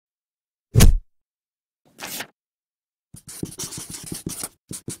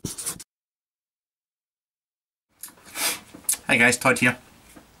Hi guys, Todd here.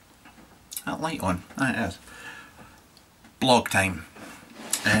 That light on, that is. Blog time.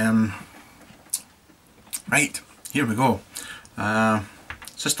 Right, here we go.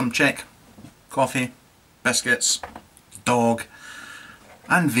 System check, coffee, biscuits, dog,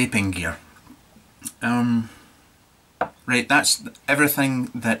 and vaping gear. Right, that's everything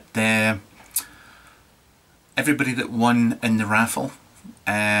that everybody that won in the raffle,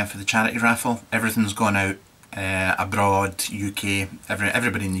 for the charity raffle, everything's gone out. Abroad, UK,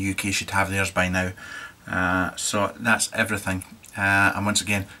 everybody in the UK should have theirs by now. So that's everything. And once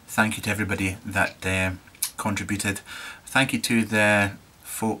again, thank you to everybody that contributed. Thank you to the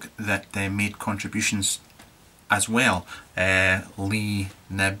folk that made contributions as well. Lee,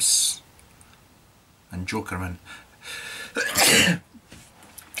 Nibs and Jokerman.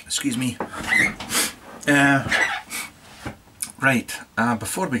 Excuse me. Right,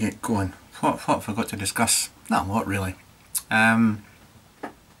 before we get going, what have I got to discuss? Not a lot really.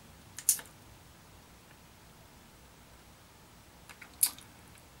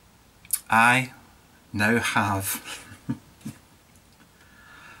 I now have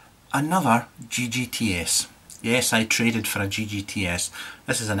another GGTS. Yes, I traded for a GGTS.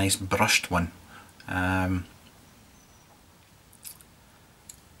 This is a nice brushed one. I've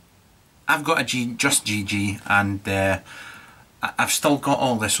got a Just GG, and I've still got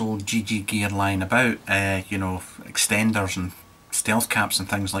all this old GG gear lying about, you know, extenders and stealth caps and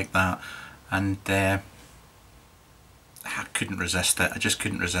things like that, and I couldn't resist it. I just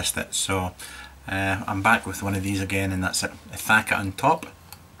couldn't resist it. So I'm back with one of these again, and that's it. A Thaka on top.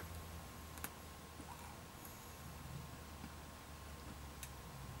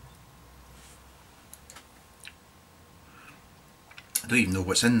 I don't even know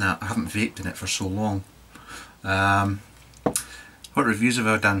what's in that. I haven't vaped in it for so long. What reviews have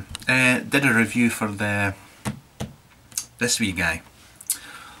I done? Did a review for this wee guy,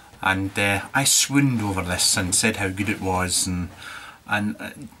 and I swooned over this and said how good it was, and I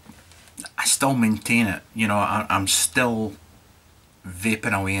still maintain it. You know, I'm still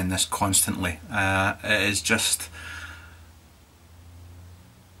vaping away in this constantly. It is just,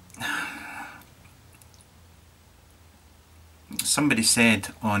 somebody said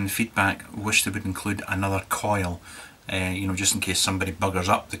on feedback, wish they would include another coil. You know, just in case somebody buggers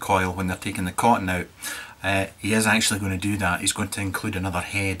up the coil when they're taking the cotton out. He is actually going to do that. He's going to include another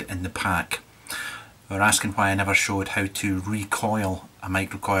head in the pack. They were asking why I never showed how to recoil a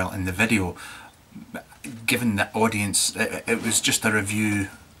microcoil in the video. Given the audience, it was just a review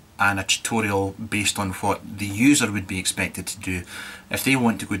and a tutorial based on what the user would be expected to do. If they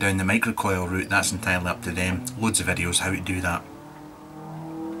want to go down the microcoil route, that's entirely up to them. Loads of videos how to do that.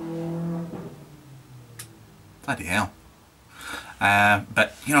 Bloody hell.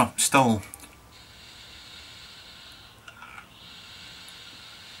 But, you know, still,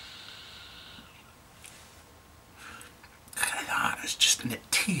 look at that, it's just, and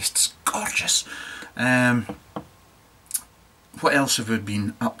it tastes gorgeous. What else have we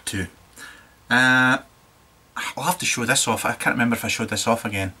been up to? I'll have to show this off. I can't remember if I showed this off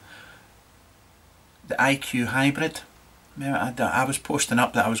again. The IQ Hybrid. I was posting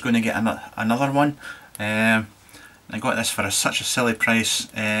up that I was going to get another one. I got this for such a silly price.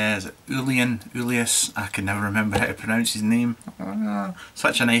 Is it Ulius? I can never remember how to pronounce his name.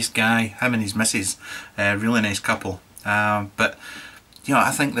 Such a nice guy, him and his missus, really nice couple. But you know,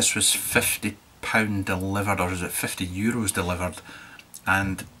 I think this was £50 delivered, or is it €50 delivered?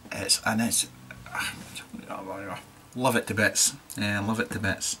 And it's love it to bits. Love it to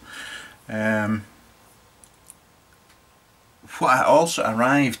bits. What also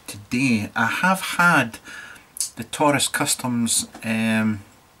arrived today, I have had the Taurus Customs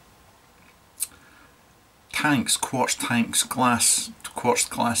tanks, quartz glass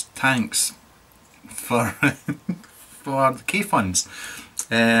tanks for for the K-Funds.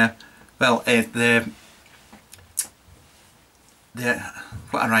 What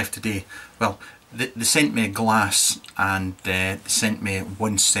arrived today? Well, they sent me a glass, and they sent me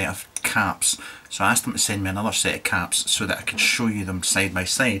one set of caps. So I asked them to send me another set of caps so that I could show you them side by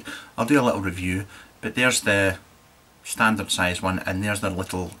side. I'll do a little review, but there's the standard size one, and there's the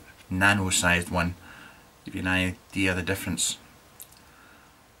little nano sized one. Give you an idea of the difference.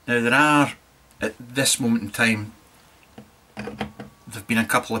 Now there are, at this moment in time, there have been a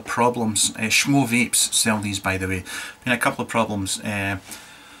couple of problems. Schmo Vapes sell these, by the way. Been a couple of problems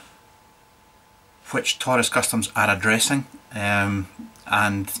which Taurus Customs are addressing, and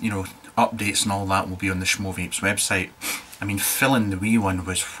you know, updates and all that will be on the Schmo Vapes website. I mean, filling the wee one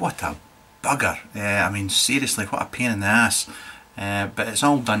was, what a bugger. I mean, seriously, what a pain in the ass. But it's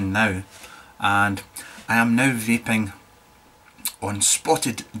all done now, and I am now vaping on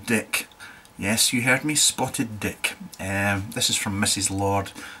Spotted Dick. Yes, you heard me, Spotted Dick. This is from Mrs.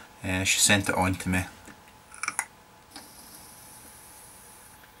 Lord. She sent it on to me.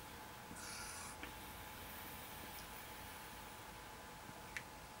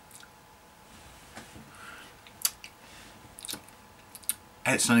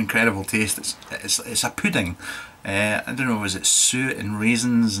 It's an incredible taste. It's a pudding. I don't know, is it suet and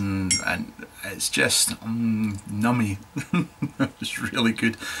raisins, and it's just nummy. It's really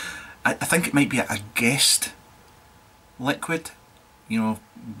good. I think it might be a Guest liquid, you know,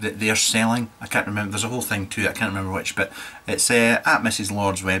 that they're selling. I can't remember. There's a whole thing to it. I can't remember which, but it's at Mrs.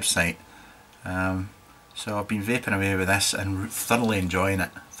 Lord's website. So I've been vaping away with this and thoroughly enjoying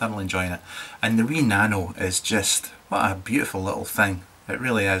it. Thoroughly enjoying it. And the wee Nano is just, what a beautiful little thing. It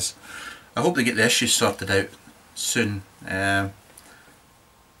really is. I hope they get the issues sorted out soon. But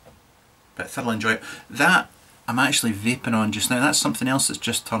thoroughly enjoy it. That I'm actually vaping on just now. That's something else that's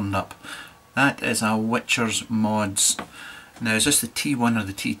just turned up. That is a Witcher's Mods. Now, is this the T1 or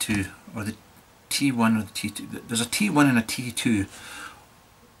the T2? Or the T1 or the T2? There's a T1 and a T2.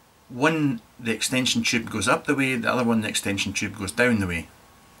 One, the extension tube goes up the way, the other one, the extension tube goes down the way.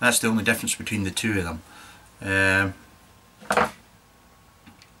 That's the only difference between the two of them.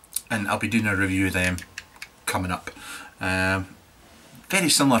 And I'll be doing a review of them coming up. Very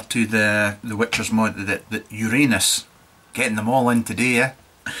similar to the Witcher's Mod, the Uranus. Getting them all in today,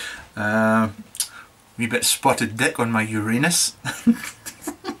 eh? Wee bit Spotted Dick on my Uranus.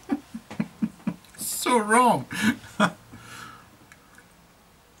 So wrong.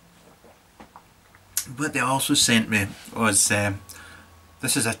 What they also sent me was,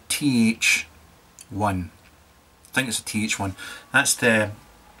 this is a TH1. I think it's a TH1. That's the,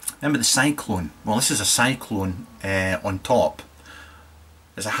 remember the Cyclone? Well, this is a Cyclone on top.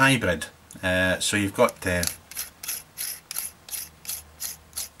 It's a hybrid. So you've got this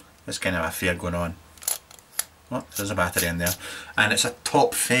kind of affair going on. Oh, there's a battery in there. And it's a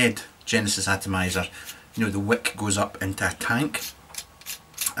top fed Genesis atomizer. You know, the wick goes up into a tank.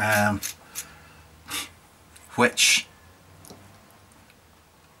 Which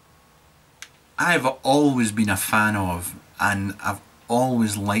I've always been a fan of, and I've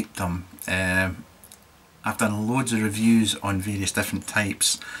always liked them. I've done loads of reviews on various different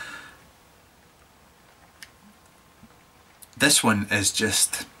types. This one is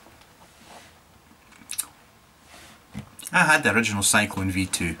just... I had the original Cyclone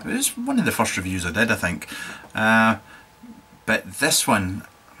V2. It was one of the first reviews I did, I think. But this one,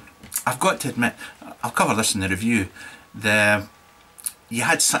 I've got to admit, I'll cover this in the review. You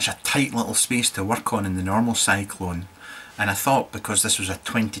had such a tight little space to work on in the normal Cyclone, and I thought because this was a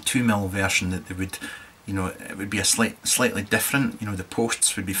 22mm version that they would, you know, it would be a slightly different. You know, the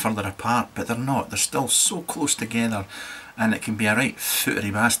posts would be further apart, but they're not. They're still so close together, and it can be a right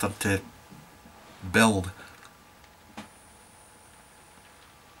footery bastard to build.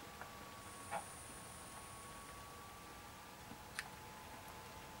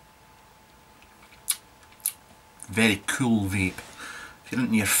 Very cool vape. If you're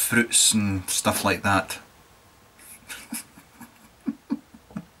into your fruits and stuff like that.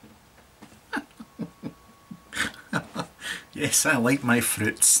 Yes, I like my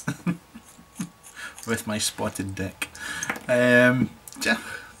fruits. With my Spotted Dick. I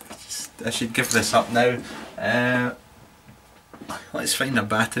should give this up now. Let's find a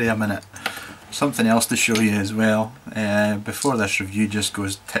battery a minute. Something else to show you as well. Before this review just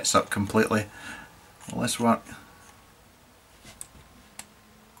goes tits up completely. Well, let's work.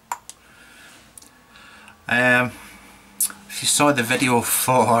 If you saw the video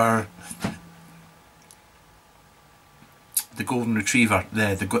for the golden retriever,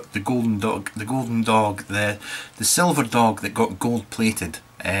 the golden dog, the silver dog that got gold plated,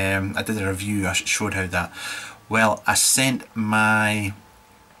 I did a review. I showed how that. Well, I sent my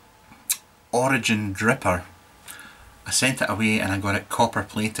Origin dripper. I sent it away and I got it copper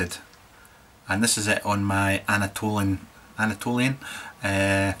plated, and this is it on my Anatolian.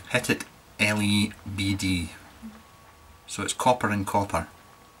 Hit it LEBD, so it's copper and copper,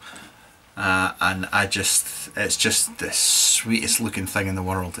 and it's just the sweetest looking thing in the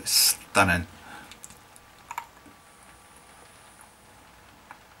world. It's stunning.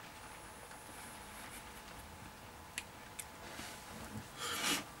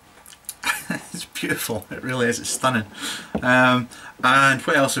 It's beautiful, it really is, it's stunning. And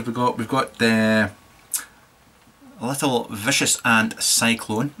what else have we got? We've got the little Vicious Ant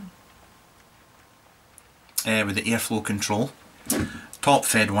Cyclone with the airflow control. top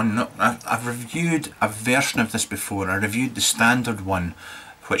fed one. No, I've reviewed a version of this before. I reviewed the standard one,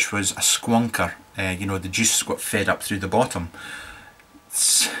 which was a squonker. You know, the juice got fed up through the bottom.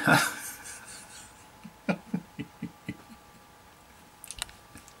 So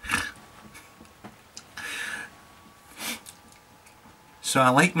I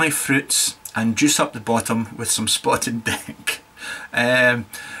like my fruits and juice up the bottom with some spotted dick.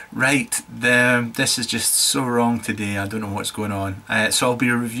 Right, this is just so wrong today. I don't know what's going on. So I'll be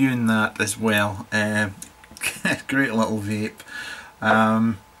reviewing that as well. Great little vape.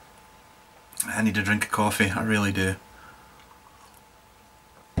 I need a drink of coffee, I really do.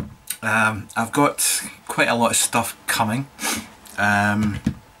 I've got quite a lot of stuff coming. In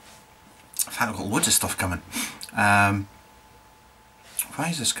fact, I've got loads of stuff coming. Why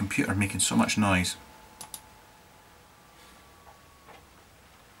is this computer making so much noise?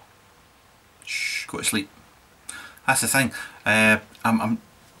 Shh, go to sleep. That's the thing. I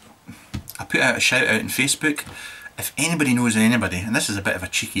put out a shout out on Facebook. If anybody knows anybody, and this is a bit of a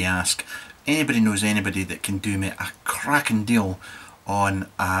cheeky ask, anybody knows anybody that can do me a cracking deal on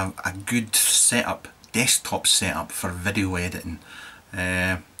a good setup, desktop setup for video editing.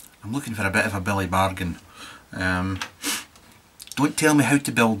 I'm looking for a bit of a Billy bargain. Don't tell me how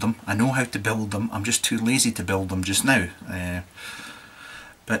to build them. I know how to build them. I'm just too lazy to build them just now.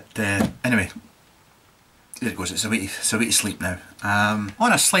 But anyway, there it goes. It's a way to sleep now.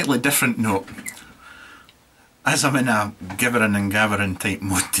 On a slightly different note, as I'm in a givering and gathering type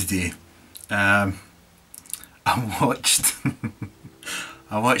mode today, I watched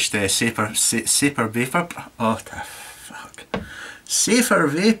I watched Safer Vapor. Oh the fuck! Safer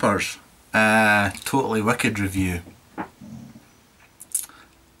Vapors. Totally Wicked review.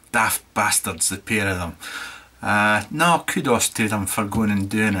 Daft bastards, the pair of them. No, kudos to them for going and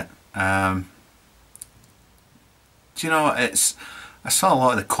doing it. Do you know, I saw a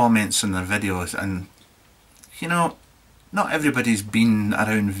lot of the comments in their videos, and you know, not everybody's been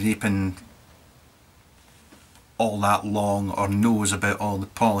around vaping all that long or knows about all the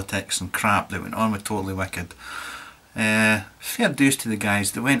politics and crap that went on with Totally Wicked. Fair dues to the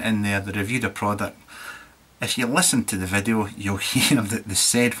guys. They went in there, they reviewed a product. If you listen to the video, you'll hear that they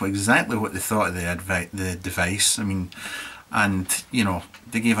said exactly what they thought of the device. I mean, and you know,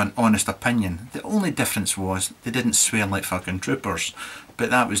 they gave an honest opinion. The only difference was they didn't swear like fucking troopers, but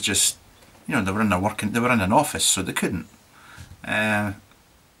that was just, you know, they were in an office, so they couldn't.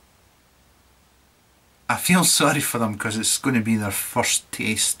 I feel sorry for them because it's going to be their first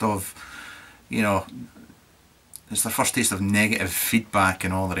taste of, you know, it's their first taste of negative feedback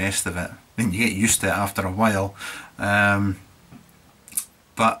and all the rest of it. I mean, you get used to it after a while, but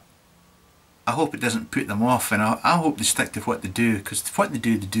I hope it doesn't put them off, and I hope they stick to what they do, because what they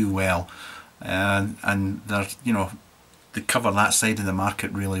do well, and they're, you know, they cover that side of the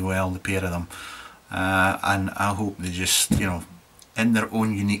market really well, the pair of them, and I hope they just, you know, in their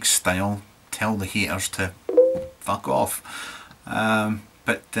own unique style, tell the haters to fuck off.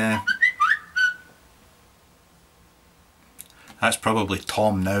 That's probably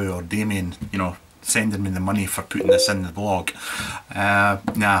Tom now, or Damien, you know, sending me the money for putting this in the blog.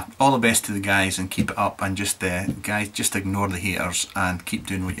 Nah, all the best to the guys, and keep it up, and just guys, just ignore the haters and keep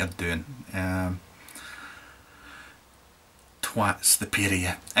doing what you're doing. Twats, the pair of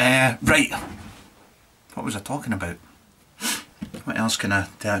you. Right, what was I talking about? What else can I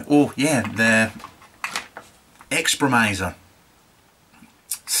tell? Oh yeah, the Expromiser.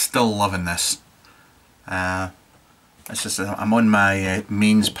 Still loving this. It's just, I'm on my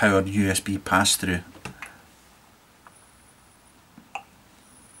mains powered USB pass-through.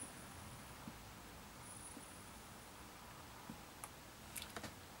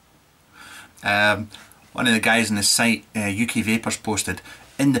 One of the guys on the site, UK Vapors, posted,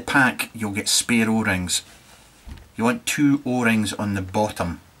 in the pack you'll get spare O-rings. You want 2 O-rings on the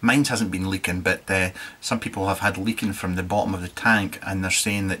bottom. Mine hasn't been leaking, but some people have had leaking from the bottom of the tank, and they're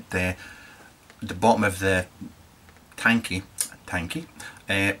saying that the bottom of the tanky,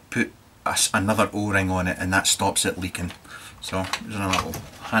 put another O-ring on it, and that stops it leaking. So there's a little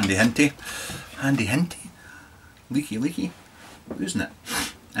handy hinty, leaky, losing it.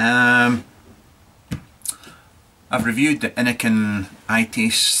 I've reviewed the Innokin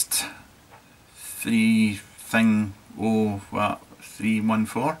iTaste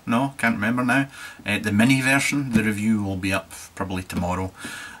 314, no, can't remember now. The mini version, the review will be up probably tomorrow.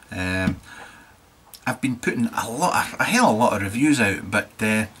 I've been putting a hell of a lot of reviews out, but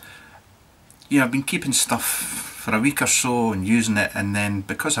you know, I've been keeping stuff for a week or so and using it, and then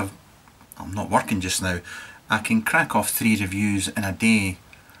because I'm not working just now, I can crack off 3 reviews in a day,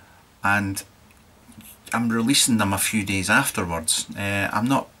 and I'm releasing them a few days afterwards. I'm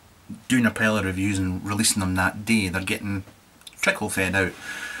not doing a pile of reviews and releasing them that day. They're getting trickle fed out.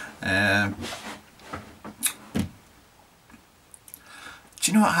 Do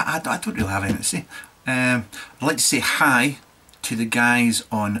you know what? I don't really have anything to say. I'd like to say hi to the guys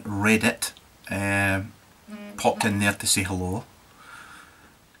on Reddit. Popped in there to say hello.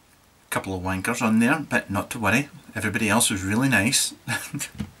 Couple of wankers on there, but not to worry. Everybody else was really nice.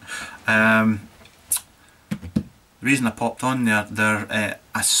 The reason I popped on there,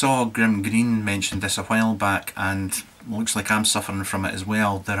 I saw Grim Green mentioned this a while back, and looks like I'm suffering from it as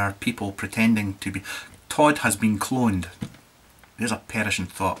well. There are people pretending to be... Todd has been cloned. There's a perishing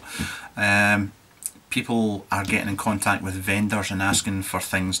thought. People are getting in contact with vendors and asking for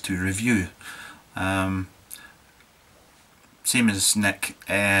things to review. Same as Nick,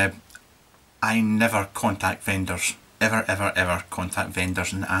 I never contact vendors. Ever contact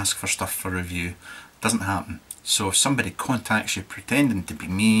vendors and ask for stuff for review. Doesn't happen. So if somebody contacts you pretending to be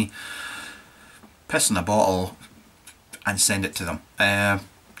me, piss in a bottle and send it to them.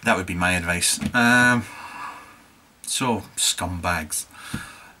 That would be my advice. So, scumbags.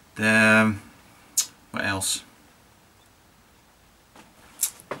 What else?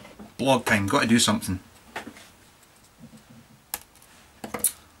 Blog time, got to do something.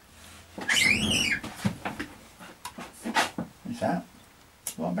 What's that?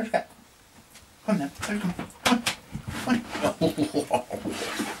 You want a biscuit? Come on then, come on. Come on.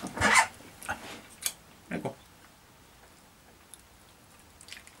 There you go.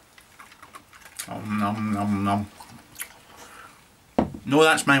 Nom nom nom. No,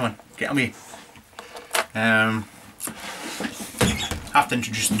 that's my one. Get away. Have to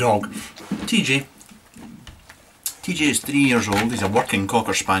introduce the dog. TJ. TJ is 3 years old. He's a working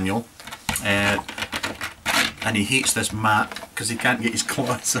Cocker Spaniel. And he hates this mat because he can't get his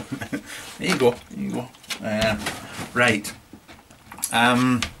claws on it. There you go. There you go. Right.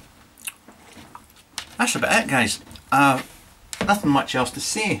 That's about it, guys. Nothing much else to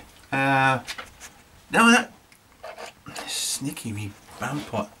say. No, that sneaky wee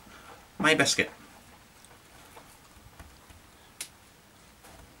bampot. My biscuit.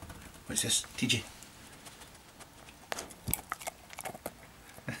 What's this, TJ?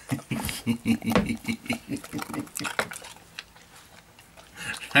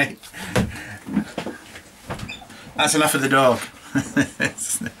 Right. That's enough of the dog.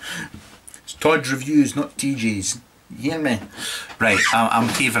 It's Todd's reviews, not TJ's. You hear me? Right, I'm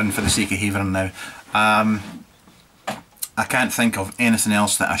havering for the sake of havering now. I can't think of anything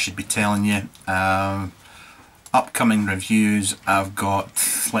else that I should be telling you. Upcoming reviews, I've got,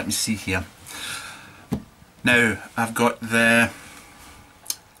 let me see here. Now, I've got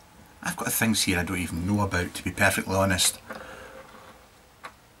things here I don't even know about, to be perfectly honest.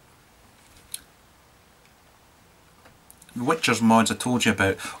 The Witcher's mods I told you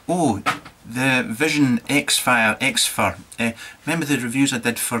about. Oh, the Vision Xfire. Remember the reviews I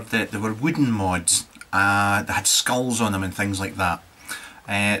did for they were wooden mods. They had skulls on them and things like that.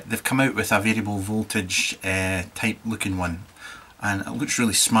 They've come out with a variable voltage type looking one, and it looks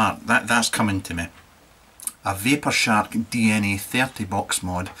really smart. That's coming to me. A Vapor Shark DNA 30 box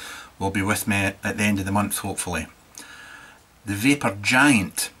mod will be with me at the end of the month, hopefully. The Vapor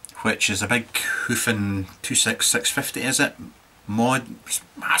Giant, which is a big Hufen 26650, is it? Mod, it's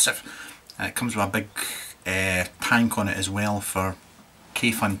massive. It comes with a big tank on it as well for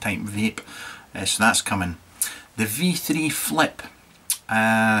K-Fun type vape, so that's coming. The V3 Flip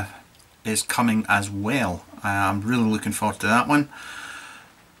is coming as well. I'm really looking forward to that one.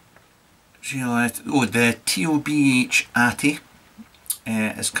 Oh, the TOBH ATI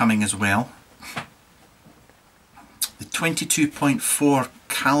is coming as well. The 22.4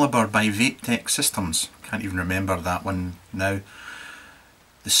 Caliber by Vapetech Systems, can't even remember that one now.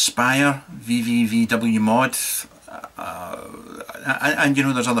 The Spire VVVW mod, and you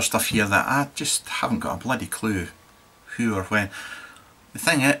know there's other stuff here that I just haven't got a bloody clue who or when. The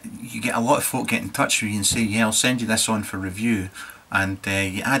thing is, you get a lot of folk get in touch with you and say, yeah, I'll send you this on for review, and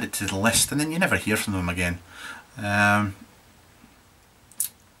you add it to the list and then you never hear from them again.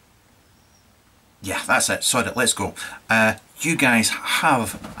 Yeah, that's it. Sod it, let's go. You guys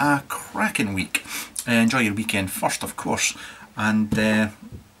have a cracking week. Enjoy your weekend first, of course, and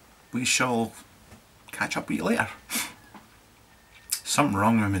we shall catch up with you later. Something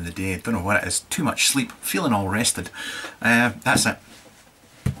wrong with me today, don't know what it is. Too much sleep, feeling all rested. That's it.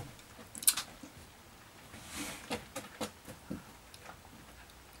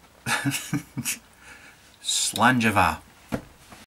 Slanjava.